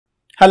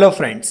Hello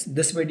friends,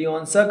 this video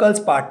on circles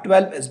part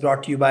 12 is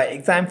brought to you by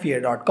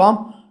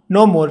examfear.com.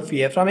 No more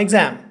fear from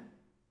exam.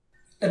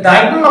 The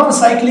diagonal of the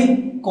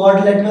cyclic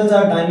quadrilaterals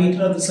are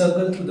diameter of the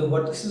circle through the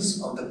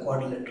vertices of the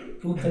quadrilateral.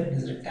 Prove that it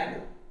is a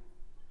rectangle.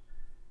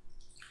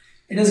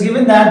 It is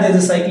given that there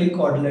is a cyclic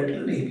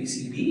quadrilateral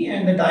ABCD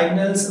and the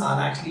diagonals are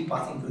actually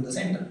passing through the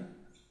center.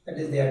 That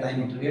is their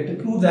diameter. We have to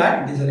prove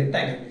that it is a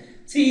rectangle.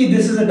 See,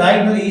 this is a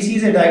diagonal, AC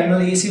is a diagonal,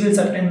 AC will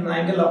subtend an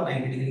angle of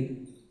 90 degree.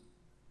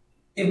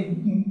 If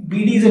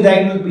BD is a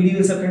diagonal, BD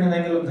will subtend an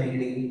angle of 90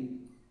 degree.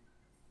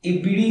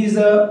 If BD is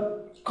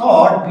a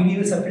chord, BD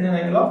will subtend an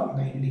angle of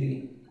 90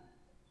 degree.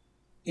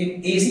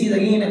 If AC is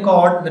again a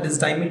chord, that is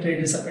diameter, it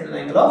will subtend an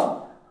angle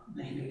of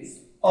 90 degree.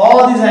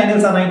 All these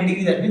angles are 90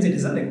 degree, that means it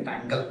is a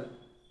rectangle.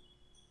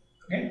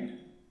 Okay.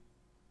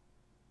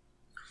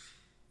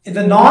 If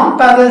the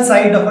non-parallel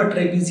side of a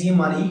trapezium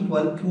are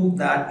equal, prove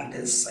that it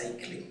is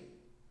cyclic.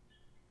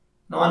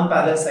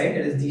 Non-parallel side,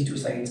 that is these two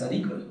sides are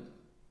equal.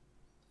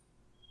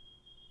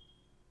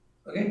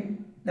 Okay,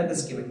 that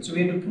is given. So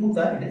we have to prove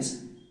that it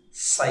is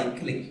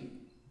cyclic.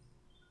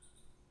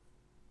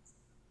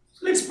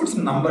 So let's put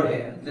some number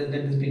here. Let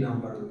this be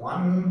number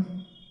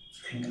 1,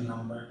 angle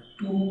number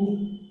 2,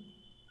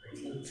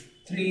 angle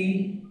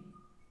 3,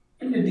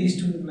 and let these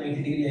two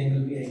 90 degree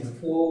angle be angle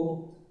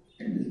 4,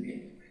 and this be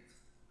angle 5.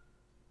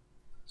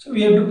 So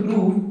we have to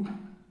prove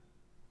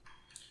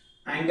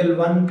angle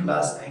 1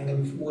 plus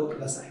angle 4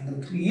 plus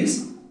angle 3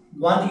 is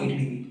 180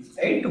 degree,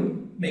 right?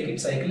 To make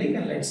it cyclic,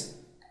 and let's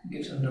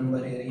give some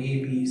number here,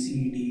 A, B,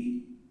 C,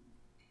 D,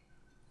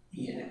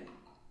 E, and F.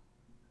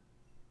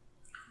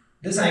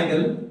 This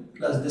angle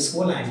plus this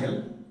whole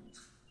angle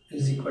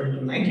is equal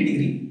to 90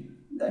 degree,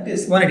 that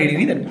is 180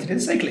 degree, that means it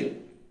is cyclic.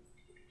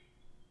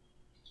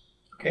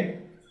 Okay.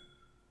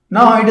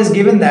 Now it is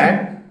given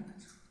that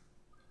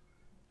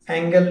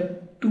angle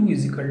 2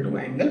 is equal to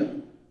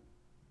angle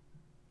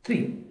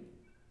 3.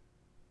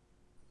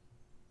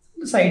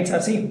 The sides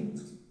are same.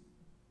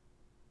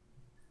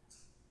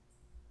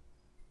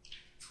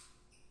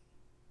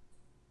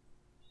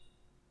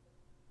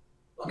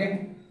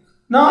 Okay.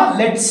 Now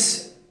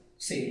let's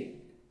say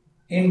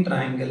in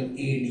triangle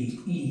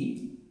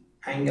ADE,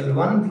 angle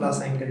 1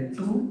 plus angle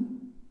 2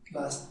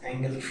 plus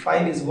angle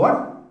 5 is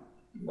what?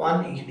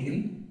 180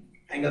 degree.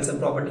 Angles are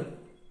property.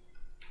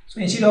 So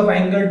instead of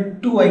angle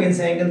 2 I can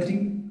say angle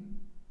 3.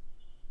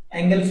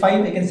 Angle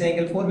 5 I can say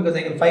angle 4 because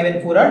angle 5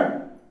 and 4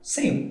 are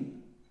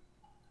same.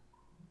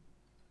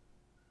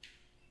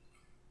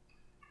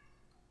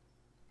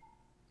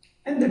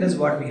 And that is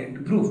what we have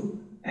to prove.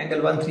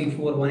 Angle 1, 3,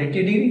 4,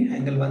 180 degree,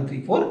 angle 1,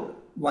 3, 4,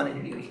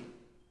 180 degree.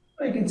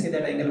 So I can say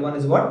that angle 1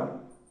 is what?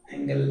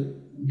 Angle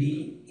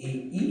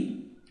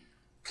DAE.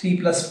 3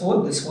 plus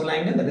 4, this whole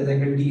angle, that is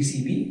angle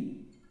DCB,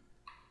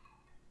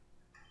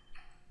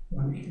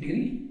 180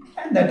 degree.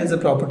 And that is the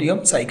property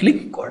of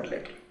cyclic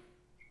quadrilateral.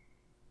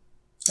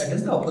 That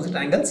is the opposite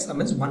angle,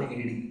 sum is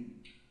 180 degree.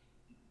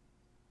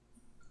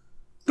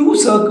 Two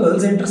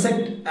circles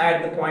intersect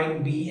at the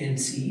point B and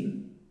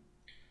C.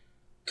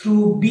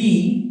 Through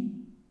B,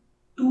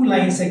 two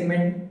line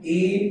segment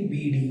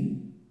ABD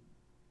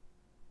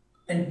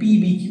and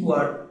PBQ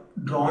are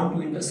drawn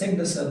to intersect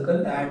the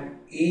circle at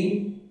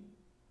ADPQ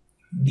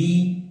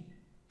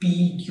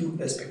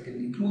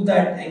respectively. Prove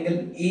that angle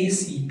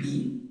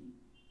ACP,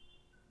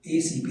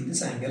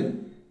 this angle,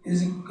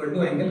 is equal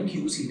to angle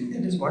QCD.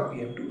 That is what we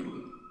have to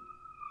prove.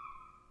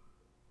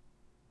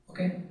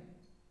 Okay.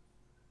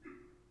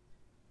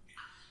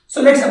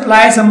 So let's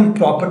apply some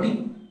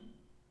property.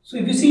 So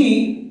if you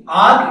see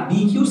arc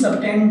DQ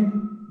subtend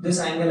this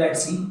angle at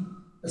C,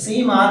 the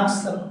same arc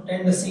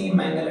subtend the same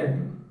angle at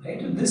B, right?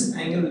 So this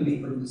angle will be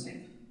equal to this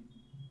angle,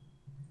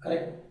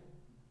 correct?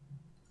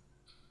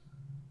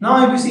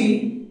 Now if you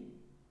see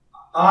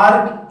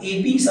arc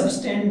AP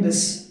subtend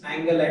this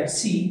angle at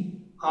C,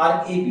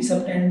 arc AP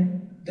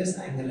subtend this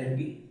angle at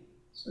B.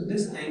 So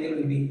this angle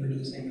will be equal to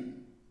this angle.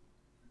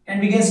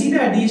 And we can see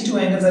that these two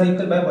angles are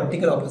equal by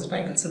vertical opposite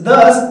angles. So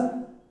thus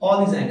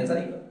all these angles are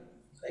equal.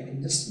 So I can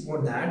just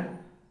note that.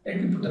 Let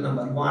me put the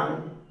number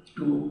 1,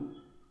 2,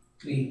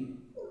 3.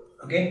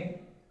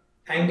 Okay.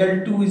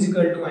 Angle 2 is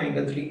equal to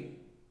angle 3.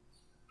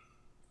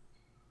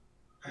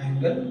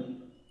 Angle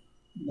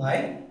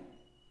by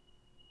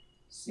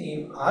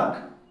same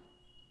arc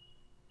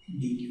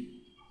DQ.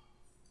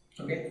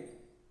 Okay.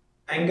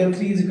 Angle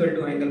 3 is equal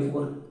to angle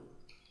 4.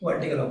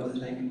 Vertical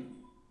opposite angle.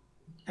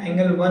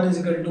 Angle 1 is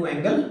equal to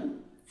angle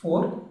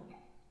 4.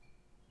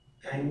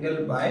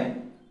 Angle by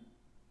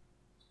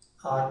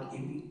arc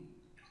AB.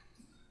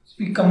 So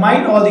we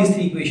combine all these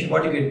three equations.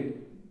 What do you get?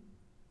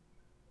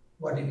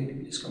 What do you get? If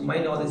you just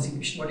combine all these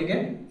equations, what do you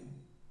get?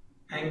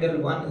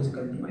 Angle 1 is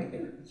equal to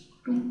angle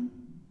 2.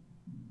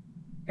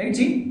 Right,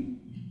 see?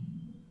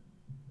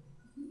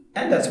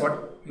 And that's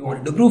what we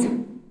wanted to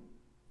prove.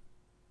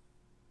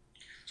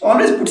 So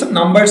always put some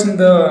numbers in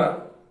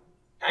the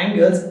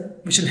angles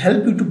which will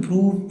help you to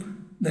prove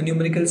the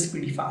numericals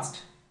pretty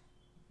fast.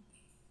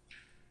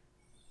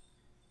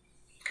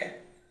 Okay,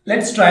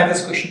 let's try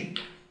this question.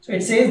 So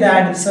it says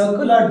that the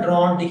circle are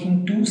drawn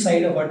taking two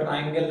sides of a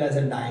triangle as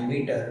a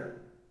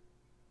diameter.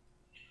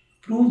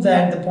 Prove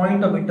that the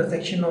point of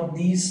intersection of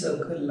these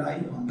circles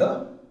lie on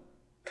the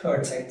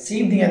third side.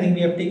 Same thing, I think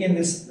we have taken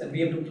this, that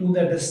we have to prove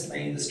that this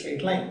line is a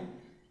straight line.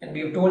 And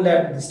we have told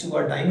that these two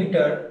are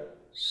diameter.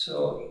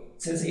 So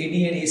since AD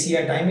and AC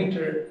are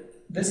diameter,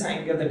 this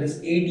angle, that is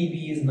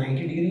ADB, is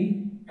 90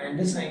 degree and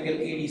this angle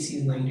ADC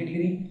is 90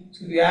 degree.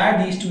 So if you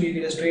add these two, you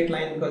get a straight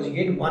line because you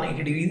get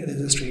 180 degree, that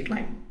is a straight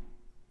line.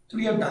 So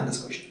we have done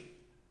this question.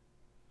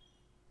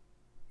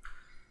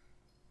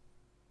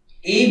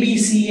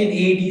 ABC and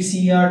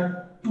ADC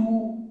are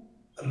two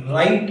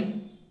right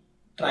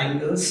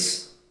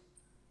triangles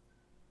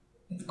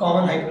with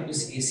common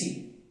hypotenuse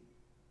AC.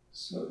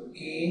 So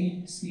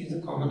AC is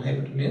the common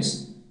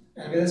hypotenuse,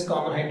 and with this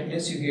common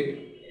hypotenuse you get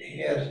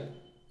here,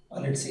 or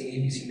let's say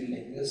ABCD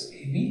like this,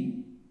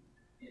 AB,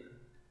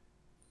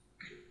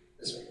 okay,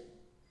 this way.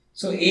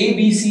 So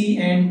ABC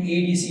and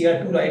ADC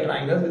are two right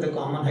triangles with a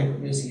common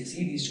hypotenuse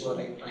AC. These two are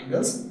right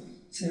triangles.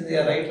 Since they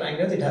are right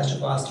triangles, it has to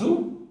pass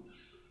through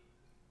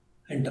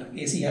center.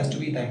 AC has to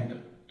be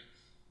diameter.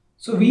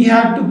 So we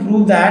have to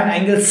prove that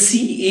angle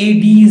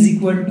CAD is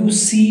equal to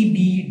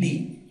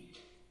CBD.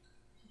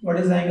 What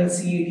is the angle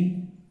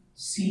CAD?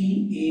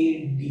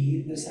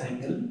 CAD, this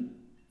angle,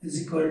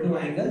 is equal to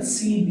angle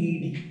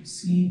CBD.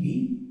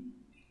 CB.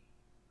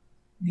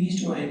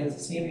 These two angles,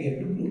 the same we have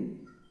to prove.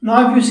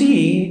 Now if you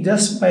see,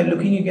 just by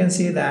looking you can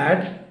say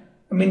that,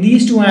 I mean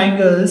these two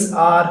angles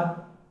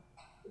are,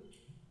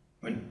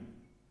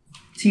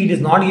 see it is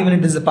not given,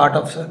 it is a part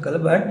of circle,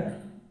 but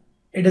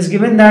it is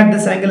given that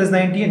this angle is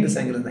 90 and this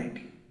angle is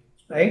 90,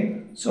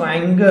 right? So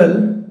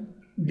angle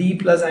D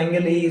plus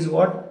angle A is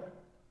what?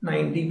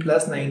 90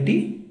 plus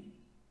 90,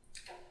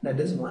 that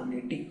is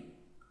 180.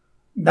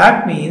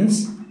 That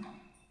means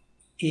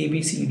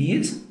ABCD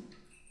is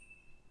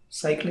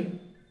cyclic.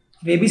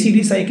 If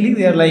ABCD is cyclic,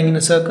 they are lying in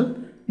a circle.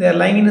 They are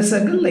lying in a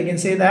circle, I can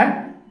say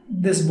that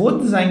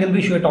both this angle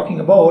which we are talking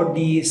about,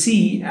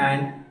 DAC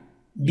and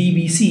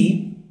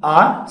DBC,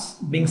 are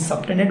being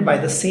subtended by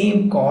the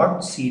same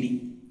chord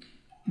CD.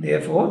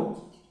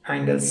 Therefore,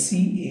 angle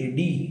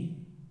CAD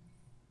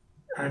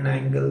and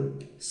angle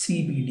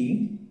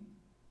CBD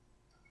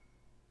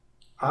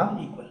are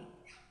equal.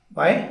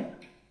 Why?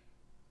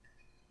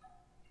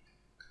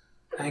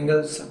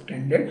 Angles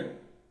subtended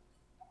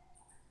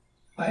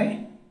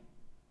by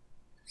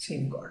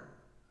same chord.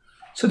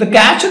 So the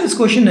catch of this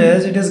question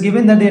is, it is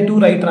given that there are two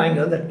right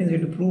triangles. That means we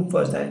have to prove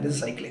first that it is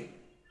cyclic.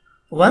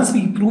 Once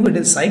we prove it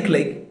is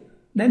cyclic,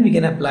 then we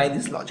can apply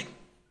this logic.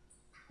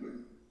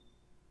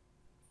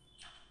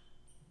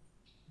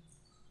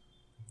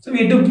 So we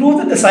have to prove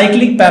that the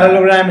cyclic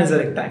parallelogram is a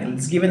rectangle.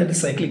 It's given that the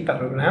cyclic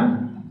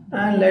parallelogram,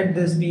 and let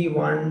this be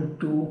 1,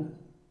 2,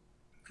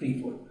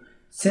 3, 4.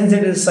 Since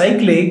it is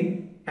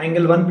cyclic,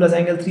 angle 1 plus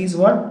angle 3 is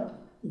what?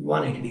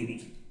 180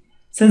 degree.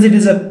 Since it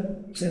is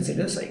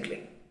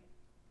cyclic.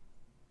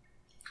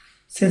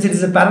 Since it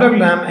is a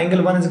parallelogram,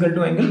 angle 1 is equal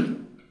to angle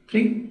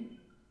 3.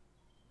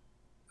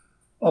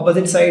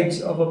 Opposite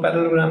sides of a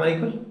parallelogram are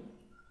equal.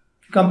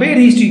 Compare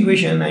these two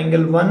equations,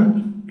 angle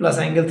 1 plus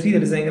angle 3,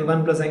 that is angle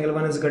 1 plus angle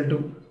 1 is equal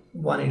to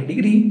 180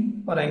 degree,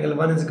 or angle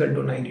 1 is equal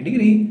to 90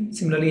 degree.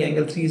 Similarly,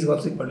 angle 3 is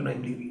also equal to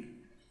 90 degree.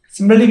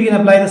 Similarly, we can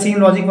apply the same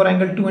logic for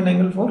angle 2 and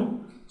angle 4.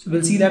 So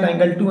we'll see that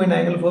angle 2 and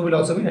angle 4 will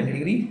also be 90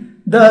 degree.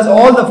 Thus,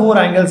 all the four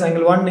angles,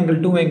 angle 1,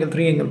 angle 2, angle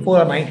 3, angle 4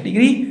 are 90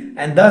 degree,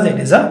 and thus it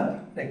is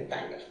a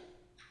rectangle.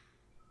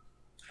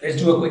 Let's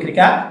do a quick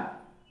recap.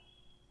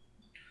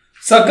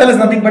 Circle is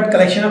nothing but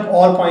collection of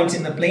all points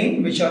in the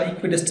plane which are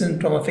equidistant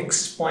from a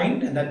fixed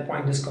point, and that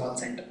point is called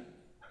center.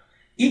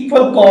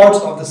 Equal chords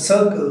of the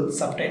circle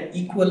subtend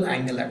equal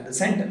angle at the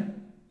center.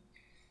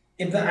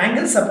 If the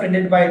angles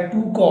subtended by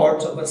two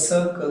chords of a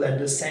circle at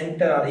the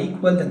center are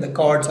equal, then the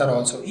chords are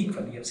also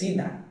equal. You have seen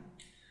that.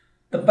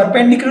 The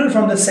perpendicular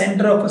from the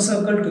center of a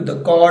circle to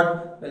the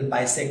chord will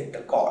bisect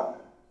the chord.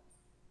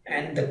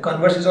 And the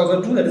converse is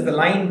also true, that is the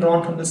line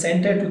drawn from the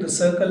center to the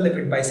circle, if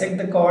it bisects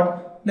the chord,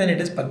 then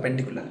it is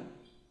perpendicular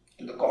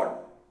to the chord.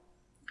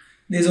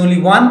 There is only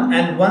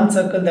one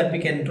circle that we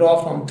can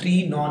draw from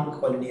three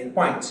non-collinear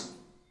points.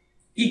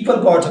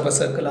 Equal chords of a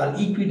circle are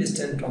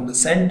equidistant from the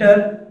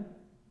center,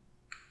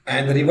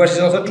 and the reverse is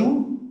also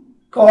true.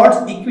 Chords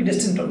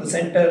equidistant from the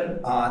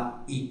center are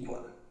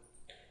equal.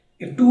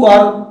 If two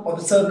arcs of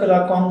the circle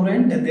are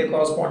congruent, then their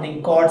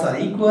corresponding chords are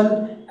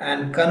equal,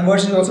 and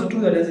converse is also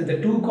true, that is if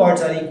the two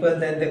chords are equal,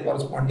 then the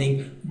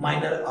corresponding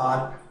minor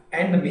arc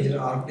and the major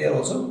arc, they are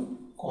also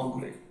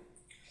congruent.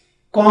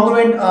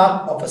 Congruent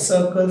arc of a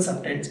circle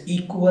subtends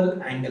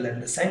equal angle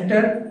at the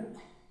center.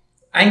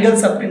 Angle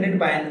subtended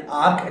by an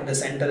arc at the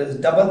center is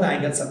double the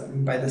angle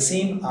subtended by the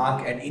same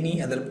arc at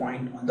any other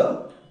point on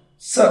the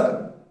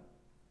circle.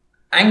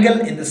 Angle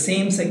in the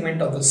same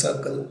segment of the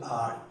circle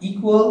are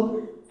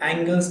equal.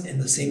 Angles in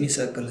the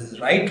semicircle is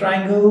right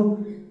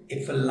triangle.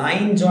 If a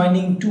line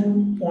joining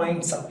two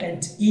points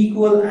subtends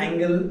equal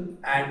angle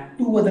at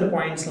two other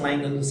points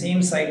lying on the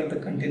same side of the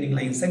containing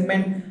line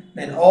segment,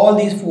 then all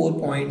these 4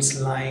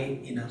 points lie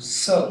in a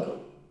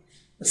circle.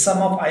 The sum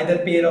of either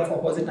pair of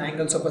opposite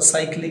angles of a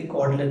cyclic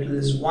quadrilateral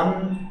is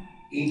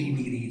 180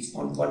 degrees,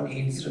 not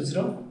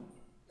 1800.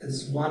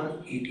 Is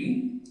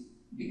 180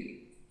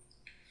 degree.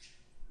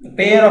 The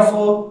pair of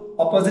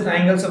opposite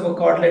angles of a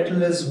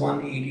quadrilateral is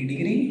 180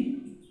 degree.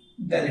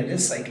 Then it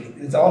is cyclic.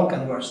 It's all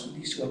converse.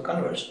 These two are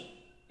converse,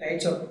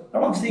 right? So a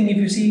lot of things, if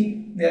you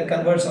see, they are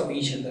converse of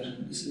each other.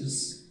 This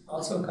is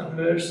also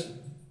converse.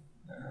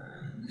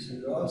 This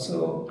is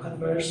also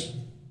converse.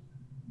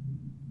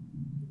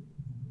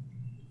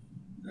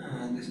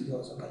 And this is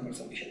also converse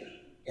of each other.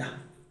 Yeah.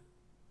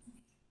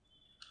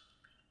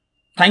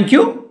 Thank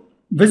you.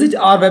 Visit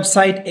our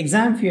website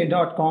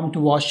examfear.com to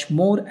watch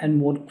more and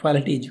more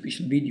quality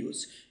education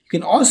videos. You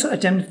can also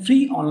attempt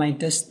free online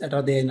tests that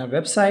are there in our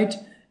website.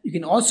 You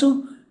can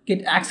also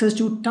get access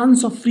to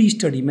tons of free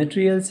study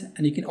materials,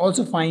 and you can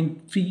also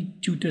find free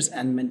tutors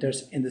and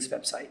mentors in this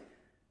website.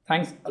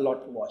 Thanks a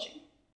lot for watching.